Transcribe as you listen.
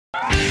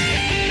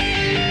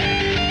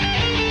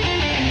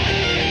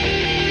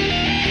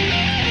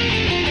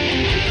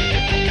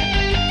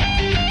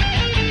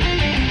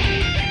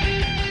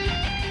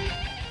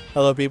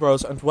Hello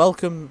B-Bros and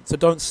welcome to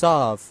Don't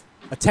Starve.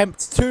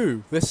 Attempt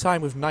 2, this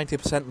time with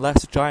 90%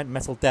 less giant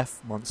metal death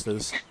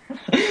monsters.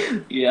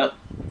 Yep.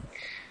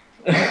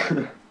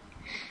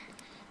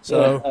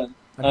 So,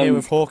 I'm here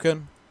with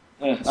Hawken,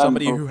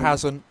 somebody Hawken. who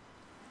hasn't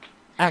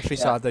actually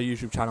started their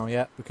YouTube channel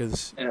yet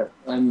because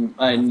I'm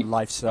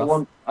life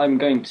stuff. I'm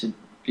going to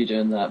be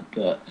doing that,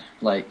 but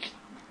like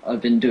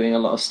I've been doing a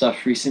lot of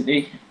stuff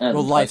recently. And,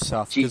 Well, life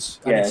stuff, because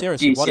I mean,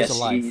 seriously, what is a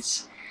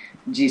life?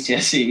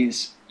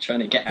 GCSEs, trying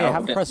to get out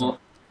have a a bit present. more.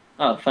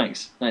 Oh,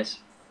 thanks. Nice.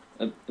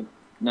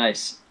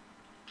 Nice.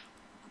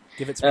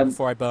 Give it to me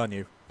before I burn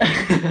you. But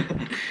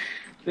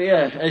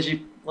yeah, as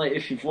you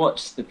if you've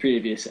watched the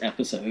previous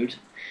episode,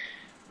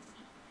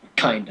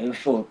 kind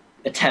of, or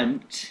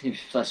attempt, if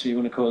that's what you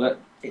want to call it,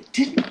 it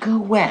didn't go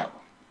well,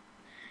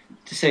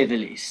 to say the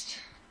least.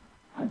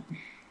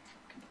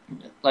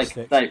 Like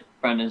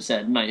Brandon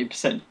said,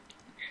 90%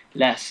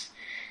 less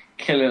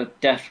killer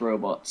death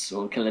robots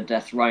or killer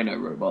death rhino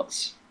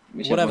robots.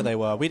 Whatever they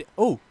were.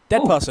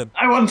 Dead person.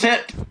 I want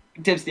it!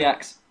 Dibs the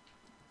axe.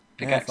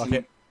 Yeah, fuck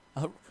it.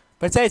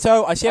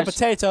 Potato! I see a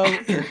potato!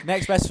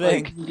 Next best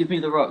thing. Can you give me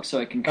the rock so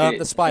I can create...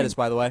 the spiders,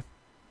 by the way.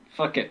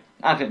 Fuck it.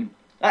 Have him.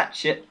 Ah,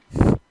 shit.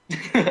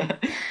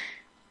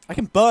 I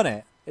can burn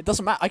it. It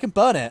doesn't matter. I can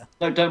burn it.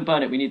 No, don't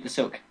burn it. We need the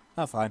silk.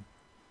 Oh, fine.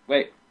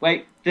 Wait.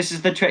 This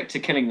is the trick to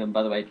killing them,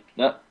 by the way.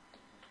 Look.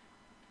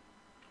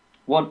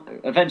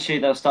 Eventually,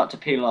 they'll start to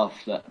peel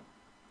off. Look.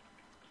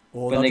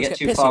 When they get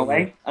too far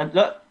away. And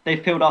look,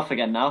 they've peeled off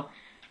again now.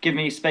 Give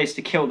me space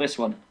to kill this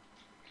one.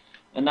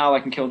 And now I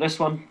can kill this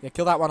one. Yeah,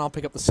 kill that one, I'll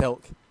pick up the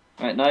silk.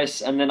 Right,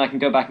 nice. And then I can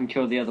go back and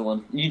kill the other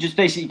one. You just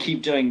basically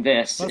keep doing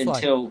this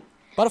until...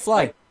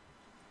 Butterfly! Like,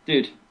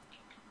 dude.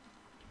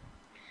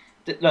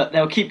 Look,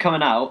 they'll keep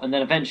coming out, and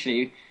then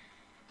eventually...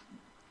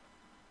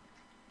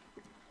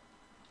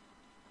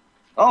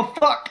 Oh,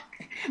 fuck!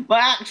 My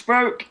axe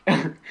broke!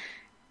 Oh,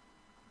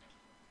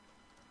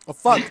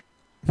 fuck!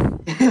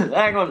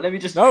 Hang on, let me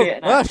just create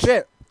an axe. Oh,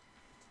 shit!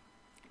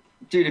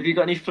 Dude, have you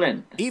got any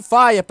flint? Eat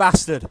fire, you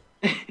bastard!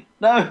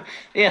 No!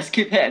 Yes,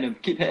 keep hitting him,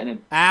 keep hitting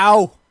him.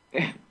 Ow!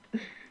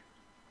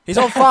 He's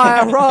on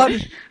fire,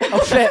 run!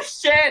 Oh, shit!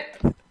 Shit!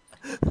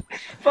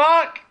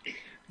 Fuck!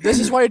 This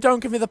is why you don't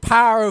give me the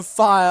power of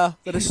fire,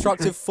 the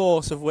destructive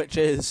force of which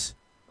is...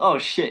 Oh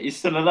shit, he's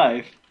still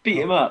alive. Beat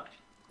him up.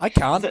 I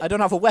can't, I don't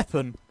have a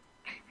weapon.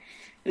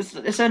 Is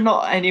there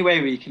not any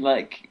way we can,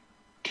 like,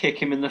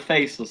 kick him in the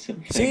face or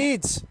something?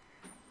 Seeds!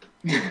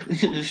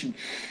 Just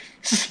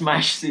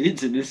smash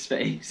seeds in his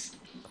face.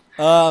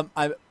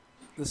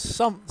 There's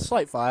some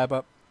slight fire,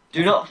 but...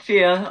 Do not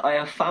fear, I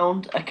have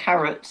found a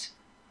carrot.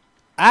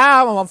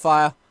 Ow, I'm on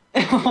fire.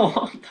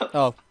 What the...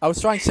 Oh, I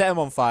was trying to set him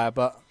on fire,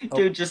 but... Oh.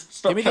 Dude, just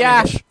stop. Give me the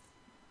ash!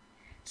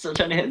 Stop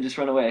trying to hit him, just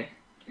run away.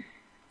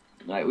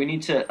 Right, we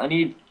need to... I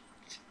need...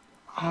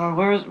 Oh,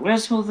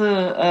 where's all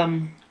the,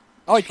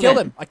 Oh, I killed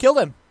him! I killed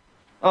him!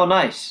 Oh,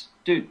 nice.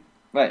 Dude,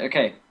 right,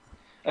 okay.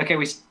 Okay,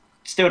 we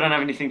still don't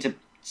have anything to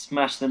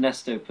smash the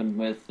nest open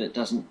with that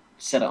doesn't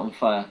set it on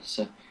fire,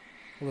 so...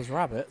 Well, there's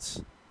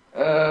rabbits.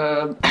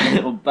 Or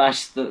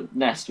bash the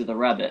nest with a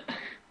rabbit.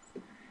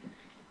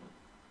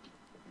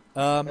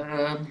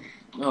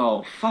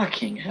 Oh,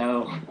 fucking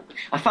hell.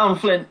 I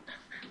found flint.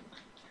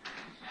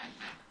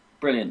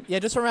 Brilliant. Yeah,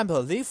 just remember,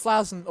 leave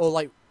flowers or,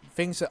 like,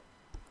 things that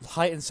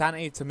heighten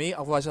sanity to me,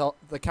 otherwise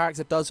the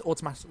character does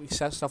automatically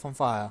set stuff on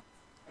fire.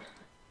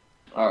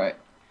 Alright.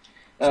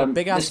 So,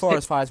 big-ass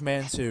forest fires may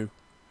ensue.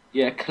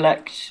 Yeah,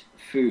 collect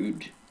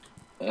food.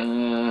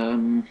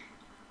 No!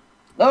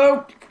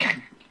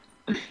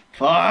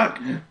 Fuck!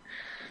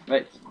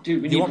 Right,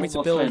 dude, we need more flint. Do you want me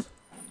to build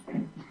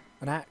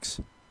an axe?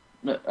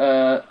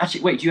 No,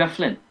 actually, wait, do you have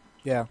flint?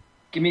 Yeah.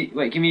 Give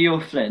me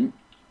your flint.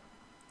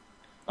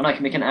 And I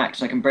can make an axe,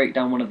 and I can break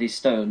down one of these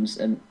stones,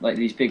 and like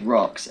these big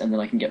rocks, and then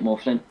I can get more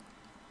flint.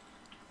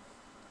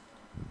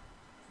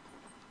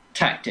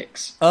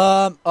 Tactics.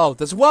 Oh,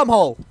 there's a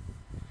wormhole!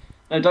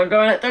 No, don't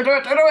go in it, don't do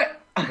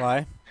it!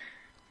 Why?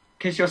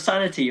 Because your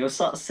sanity, you'll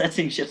start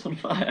setting shit on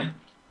fire.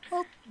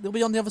 Well, they'll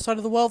be on the other side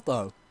of the world,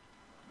 though.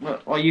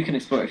 Well, you can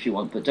explore if you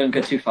want, but don't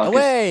go too far.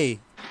 Away!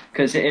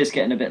 Because it is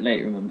getting a bit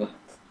late, remember.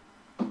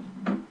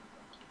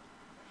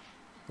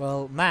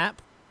 Well,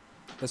 map.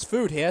 There's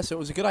food here, so it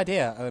was a good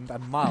idea.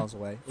 I'm miles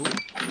away. Ooh.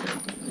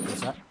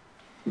 What's that?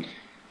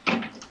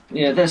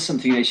 Yeah, there's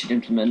something they should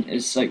implement.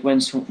 Is like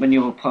when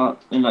your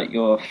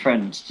your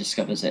friend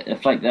discovers it.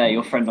 If like they're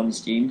your friend on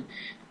Steam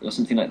or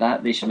something like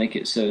that, they should make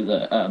it so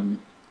that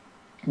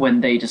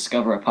when they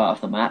discover a part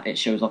of the map, it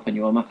shows up on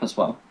your map as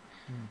well.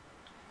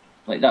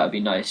 Like that would be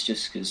nice,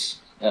 just because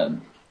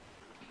kind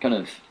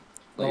of.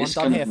 Like, well, I'm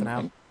done here for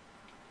now.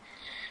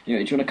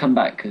 Anyway, do you want to come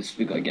back because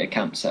we've got to get a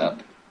camp set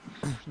up?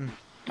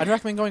 I'd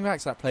recommend going back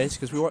to that place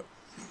because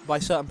by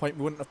a certain point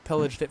we wouldn't have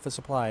pillaged it for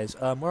supplies.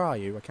 Where are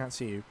you? I can't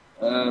see you.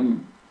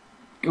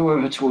 Go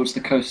over towards the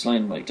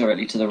coastline, like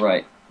directly to the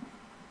right.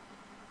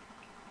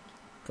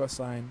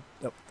 Coastline.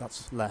 Oh,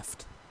 that's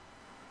left.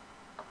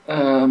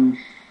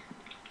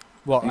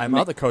 What? I'm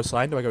at the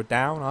coastline. Do I go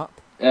down,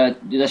 up?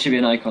 There should be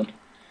an icon.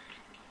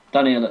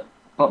 Down here, look.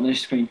 Bottom of the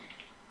screen.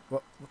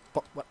 What?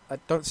 I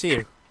don't see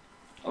you.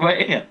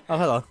 Right here. Oh,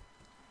 hello.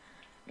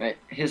 Right,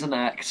 here's an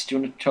axe. Do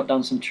you want to chop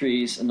down some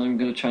trees? And I'm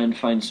going to try and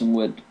find some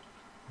wood.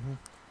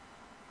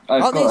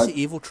 Are these the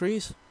evil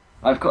trees?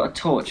 I've got a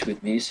torch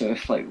with me, so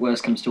if like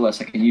worst comes to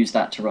worst, I can use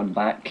that to run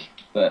back.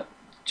 But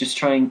just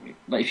try and,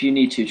 like, if you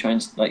need to, try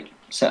and like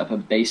set up a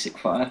basic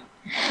fire.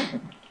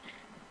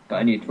 But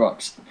I need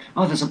rocks.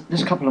 Oh,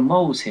 there's a couple of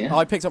moles here. Oh,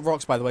 I picked up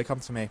rocks, by the way.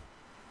 Come to me.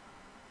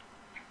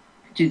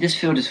 Dude, this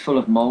field is full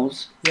of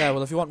moles. Yeah,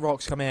 well, if you want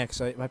rocks, come here, because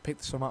I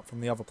picked some up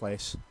from the other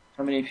place.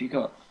 How many have you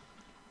got?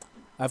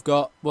 I've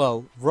got,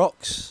 well,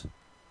 rocks.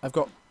 I've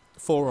got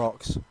 4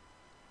 rocks.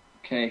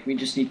 Okay, we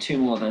just need 2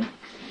 more then.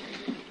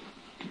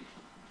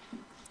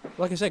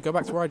 Like I said, go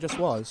back to where I just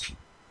was.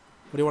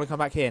 Or do you want to come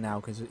back here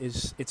now? Because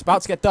it's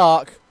about to get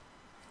dark.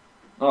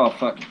 Oh,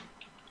 fuck.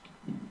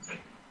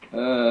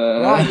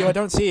 Where are you? I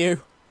don't see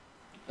you.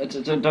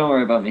 Don't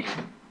worry about me.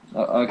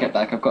 I'll get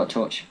back. I've got a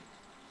torch.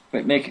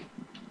 Wait, make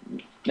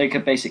a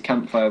basic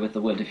campfire with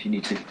the wood if you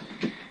need to.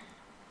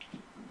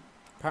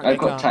 Apparently I've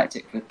got a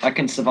tactic. I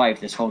can survive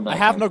this whole night. I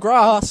have no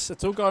grass.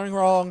 It's all going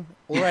wrong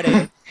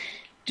already.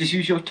 Just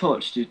use your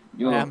torch, dude.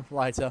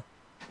 Lighter.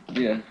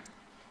 Yeah.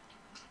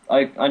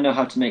 I know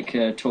how to make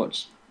a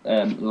torch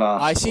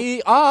last. I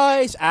see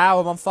eyes. Ow,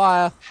 I'm on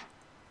fire.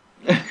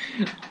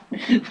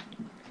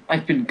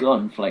 I've been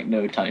gone for like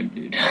no time,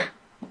 dude.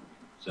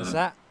 What's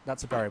that?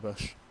 That's a berry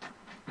bush.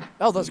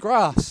 Oh, that's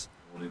grass.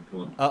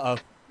 Uh-oh.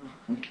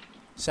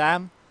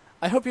 Sam,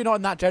 I hope you're not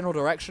in that general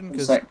direction,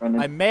 because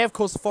I may have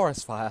caused a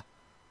forest fire.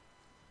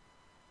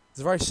 It's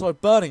a very slow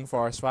burning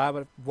forest fire,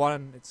 but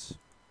it's...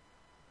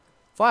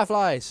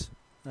 Fireflies!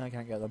 No, I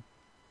can't get them.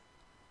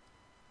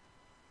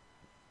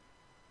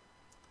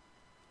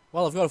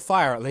 Well, I've got a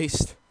fire at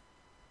least.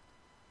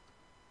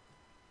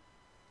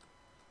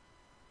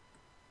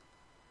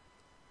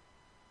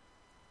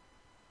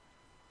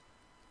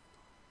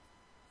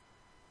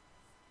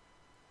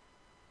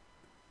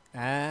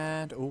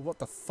 And... oh, what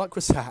the fuck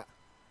was that?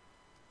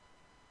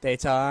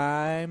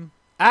 Daytime.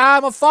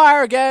 I'm on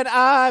fire again!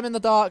 I'm in the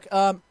dark.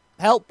 Help!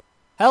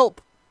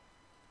 Help!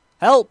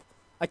 Help!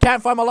 I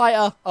can't find my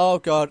lighter! Oh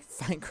god,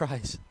 thank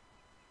Christ.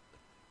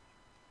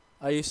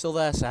 Are you still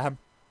there, Sam?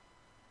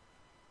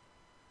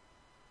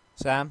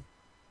 Sam?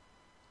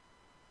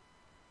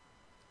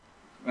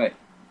 Right.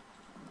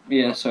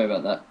 Yeah, sorry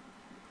about that.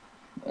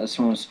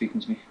 Someone was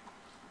speaking to me.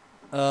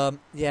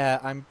 Yeah,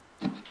 I'm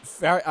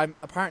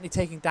apparently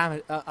taking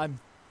damage. I'm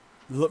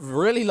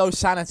really low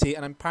sanity,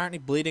 and I'm apparently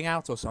bleeding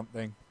out or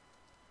something.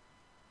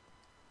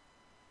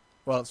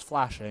 Well, it's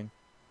flashing.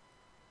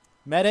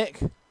 Medic?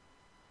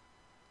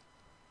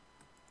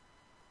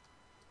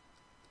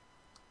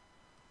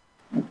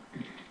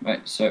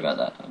 Right, sorry about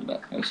that. I'm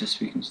back. I was just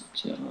speaking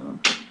to...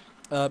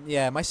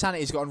 yeah, my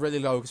sanity's gotten really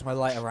low because my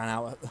lighter ran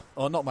out.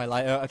 Or not my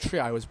lighter, a tree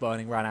I was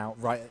burning ran out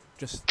right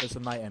just as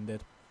the night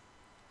ended.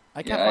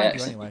 I can't find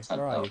you anyway.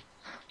 Where are you?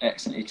 I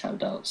accidentally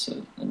tabbed out,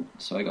 so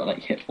I got like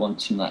hit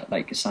once from that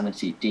like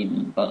sanity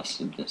demon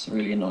bust. That's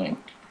really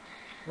annoying.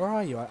 Where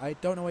are you? I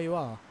don't know where you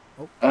are.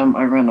 Oh.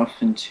 I ran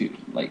off into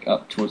like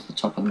up towards the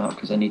top of the map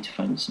because I need to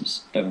find some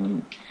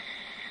stone.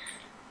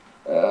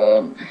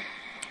 Right,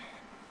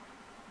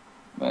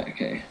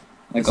 okay.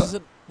 This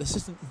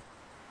isn't.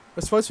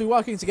 We're supposed to be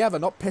working together,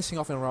 not pissing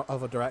off in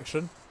other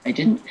direction. I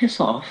didn't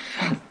piss off.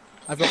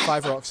 I've got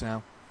 5 rocks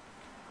now.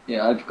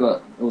 Yeah, I've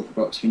got all the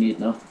rocks we need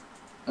now.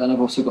 And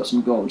I've also got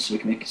some gold so we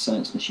can make a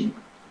science machine.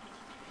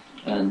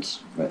 And,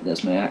 right,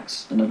 there's my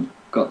axe. And I've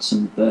got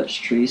some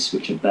birch trees,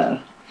 which are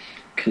better.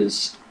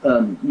 Because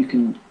you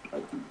can,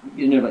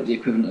 you know, like the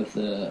equivalent of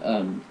the,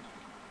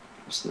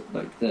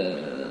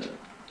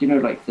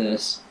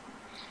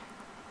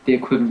 the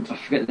equivalent, I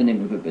forget the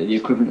name of it, but the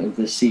equivalent of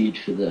the seed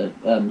for the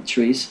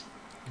trees.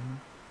 Mm-hmm.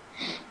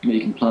 Where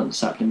you can plant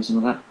saplings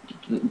and all that.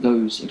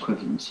 Those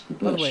equivalents for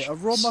birch. By the way, are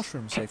raw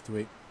mushrooms safe to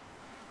eat?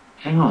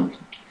 Hang on.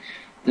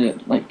 I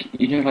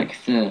think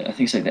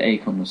it's like the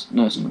acorns.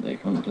 No, it's not the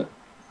acorn, but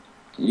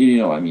you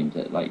know what I mean.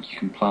 That like you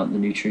can plant the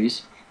new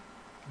trees.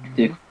 Mm-hmm.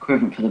 The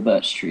equivalent for the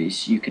birch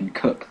trees, you can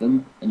cook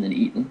them and then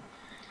eat them.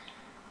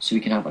 So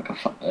we can have like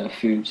a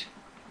food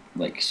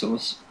like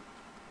source.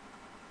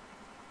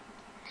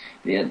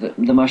 But yeah,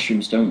 the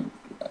mushrooms don't.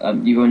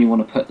 You only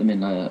want to put them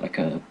in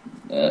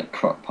a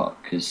crock pot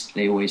because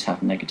they always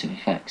have negative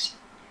effects.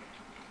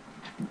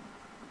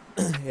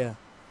 Yeah.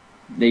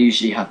 They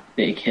usually have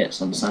big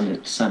hits on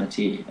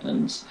sanity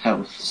and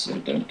health, so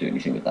don't do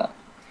anything with that.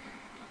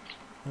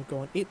 I'll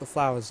go and eat the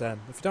flowers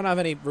then. If you don't have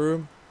any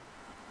room...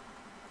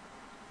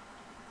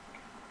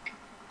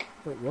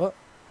 Wait, what?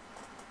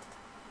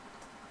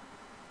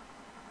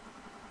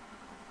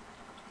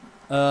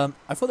 I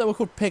thought they were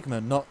called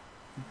pigmen, not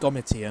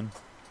Domitian.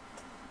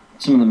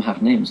 Some of them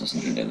have names or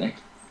something, don't they?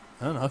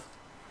 I don't know.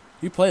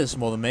 You play this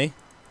more than me.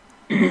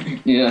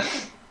 Yeah.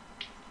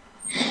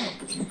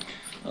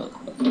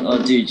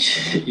 Oh, dude,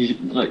 you,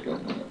 like,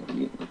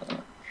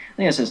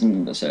 think I said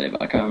something this earlier,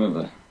 but I can't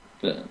remember.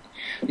 But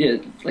yeah,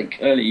 like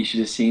earlier you should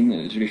have seen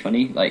it was really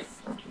funny. Like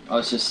I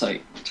was just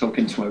like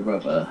talking to my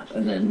brother,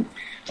 and then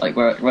like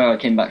where I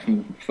came back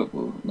from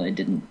football, and I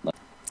didn't. Like...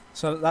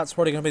 So that's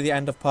probably going to be the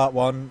end of part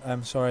 1.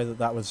 I'm sorry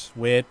that was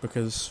weird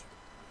because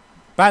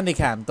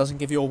Bandicam doesn't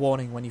give you a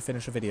warning when you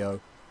finish a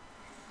video.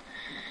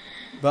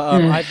 But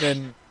I've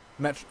been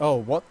oh,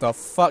 what the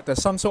fuck?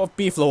 There's some sort of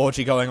beef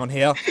orgy going on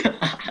here.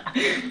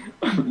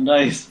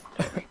 Nice.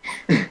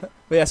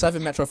 But yes, I've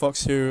been Metro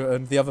Fox 2,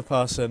 and the other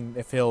person,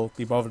 if he'll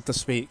be bothered to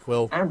speak,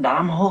 will... And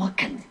I'm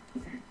Hawken.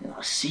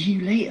 I'll see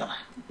you later.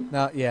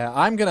 Now, yeah,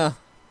 I'm gonna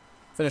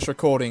finish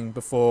recording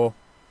before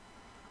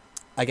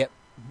I get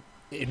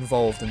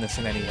involved in this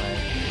in any way.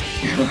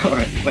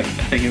 Alright, wait,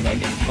 I think about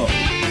getting hot.